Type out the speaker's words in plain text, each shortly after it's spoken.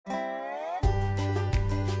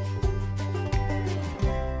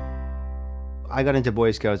I got into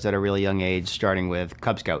Boy Scouts at a really young age, starting with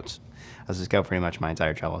Cub Scouts. I was a Scout pretty much my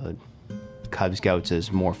entire childhood. Cub Scouts is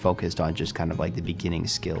more focused on just kind of like the beginning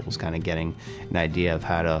skills, kind of getting an idea of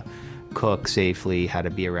how to cook safely, how to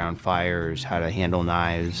be around fires, how to handle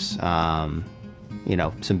knives, you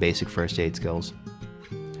know, some basic first aid skills.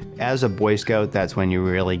 As a Boy Scout, that's when you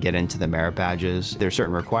really get into the merit badges. There's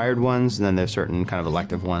certain required ones, and then there's certain kind of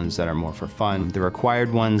elective ones that are more for fun. The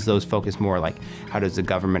required ones, those focus more like how does the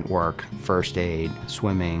government work, first aid,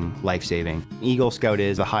 swimming, life-saving. Eagle Scout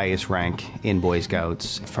is the highest rank in Boy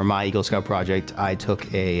Scouts. For my Eagle Scout project, I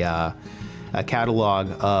took a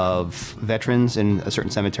catalog of veterans in a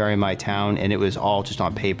certain cemetery in my town, and it was all just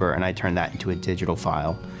on paper, and I turned that into a digital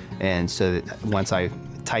file. And so once I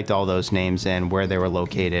typed all those names in, where they were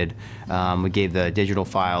located, we gave the digital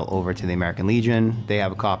file over to the American Legion. They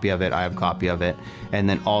have a copy of it, I have a copy of it. And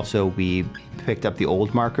then also we picked up the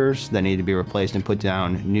old markers that needed to be replaced and put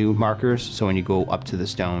down new markers. So when you go up to the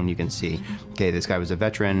stone, you can see, okay, this guy was a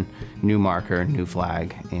veteran, new marker, new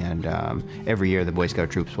flag. And every year the Boy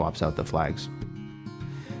Scout troop swaps out the flags.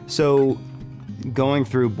 So going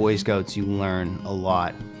through Boy Scouts, you learn a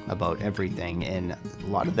lot about everything, and a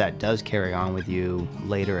lot of that does carry on with you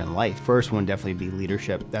later in life. First one definitely be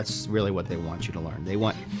leadership. That's really what they want you to learn. They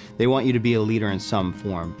want you to be a leader in some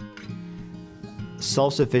form.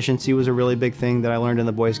 Self-sufficiency was a really big thing that I learned in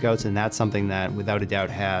the Boy Scouts, and that's something that without a doubt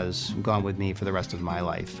has gone with me for the rest of my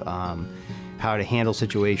life. How to handle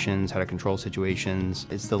situations, how to control situations.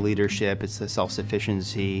 It's the leadership, it's the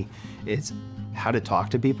self-sufficiency, it's how to talk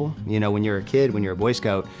to people. You know, when you're a kid, when you're a Boy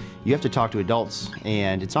Scout, you have to talk to adults,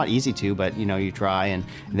 and it's not easy to, but you know, you try. And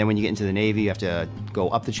then when you get into the Navy, you have to go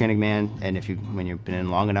up the chain of command, and when you've been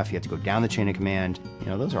in long enough, you have to go down the chain of command. You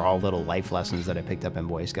know, those are all little life lessons that I picked up in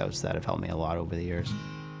Boy Scouts that have helped me a lot over the years.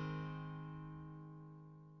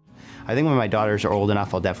 I think when my daughters are old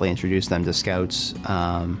enough, I'll definitely introduce them to Scouts.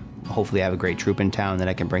 Hopefully I have a great troop in town that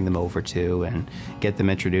I can bring them over to and get them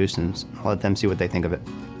introduced and let them see what they think of it.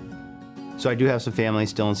 So I do have some family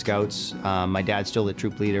still in Scouts. My dad's still the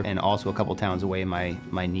troop leader, and also a couple towns away,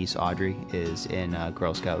 my niece Audrey is in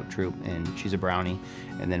Girl Scout troop, and she's a Brownie.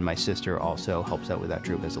 And then my sister also helps out with that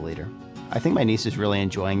troop as a leader. I think my niece is really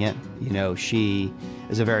enjoying it. You know, she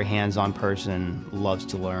is a very hands-on person, loves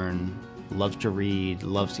to learn, loves to read,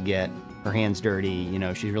 loves to get her hands dirty. You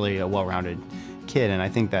know, she's really a well-rounded kid, and I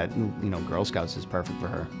think that, you know, Girl Scouts is perfect for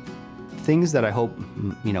her. Things that I hope,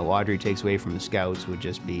 you know, Audrey takes away from the Scouts would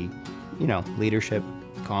just be, you know, leadership,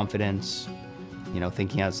 confidence, you know,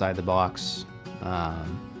 thinking outside the box.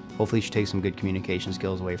 Hopefully she takes some good communication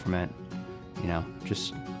skills away from it. You know,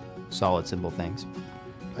 just solid, simple things.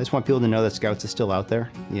 I just want people to know that Scouts is still out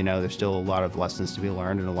there. You know, there's still a lot of lessons to be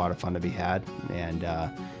learned and a lot of fun to be had. And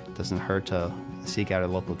it doesn't hurt to seek out a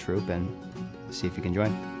local troop and see if you can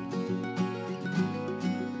join.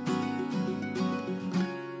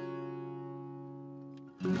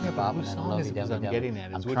 Bob, What song is it? I'm getting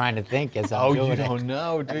at. I'm trying to think as I'm doing you it. don't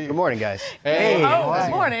know, do you? Good morning, guys. Hey. Good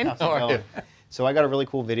morning. How are you? So I got a really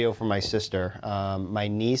cool video from my sister. My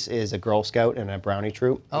niece is a Girl Scout in a Brownie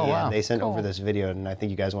troop. Oh, wow. And they sent over this video, and I think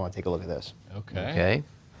you guys want to take a look at this. Okay. Okay.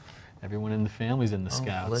 Everyone in the family's in the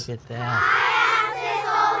Scouts. Look at that.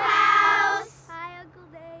 Hi, Uncle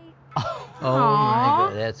Nate. Oh my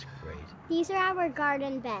God, that's great. These are our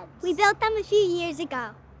garden beds. We built them a few years ago.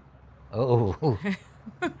 Oh,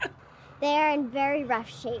 They are in very rough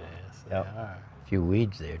shape. Yes, they are. a few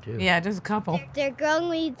weeds there too. Yeah, just a couple. They're growing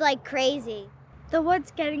weeds like crazy. The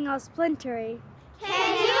wood's getting all splintery.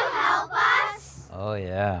 Can you help us? Oh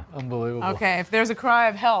yeah. Unbelievable. Okay, if there's a cry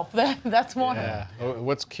of help, that's one. Yeah.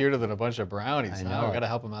 What's cuter than a bunch of brownies? I Huh? know. We got to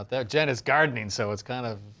help them out there. Jen is gardening, so it's kind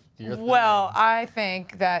of your thing. Well, I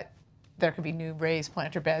think that there could be new raised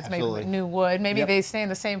planter beds, Absolutely. maybe new wood. Maybe Yep. they stay in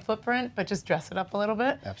the same footprint, but just dress it up a little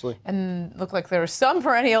bit. Absolutely. And look like there are some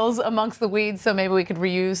perennials amongst the weeds, so maybe we could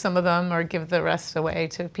reuse some of them or give the rest away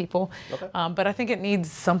to people. Okay. But I think it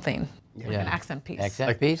needs something, like Yeah. an accent piece. Accent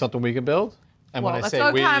Like piece? something we can build? And Well, when I that's say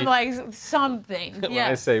not we, kind of like something. when I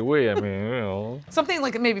Yes. say we, I mean, you know. Something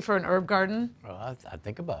like maybe for an herb garden. Well, I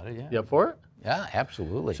think about it, yeah. You up for it? Yeah,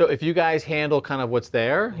 absolutely. So if you guys handle kind of what's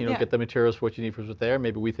there, you know, Yeah. get the materials for what you need for what's there,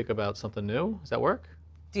 maybe we think about something new. Does that work?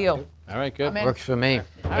 Deal. All right, good. I'm in. Works for me.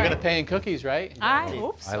 We're going to pay in cookies, right? I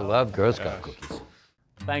hope so. I love Girl Scout cookies.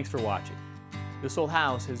 Thanks for watching. This Old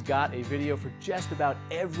House has got a video for just about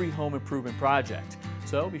every home improvement project,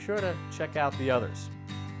 so be sure to check out the others.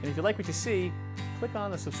 And if you like what you see, click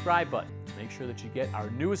on the subscribe button. Make sure that you get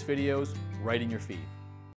our newest videos right in your feed.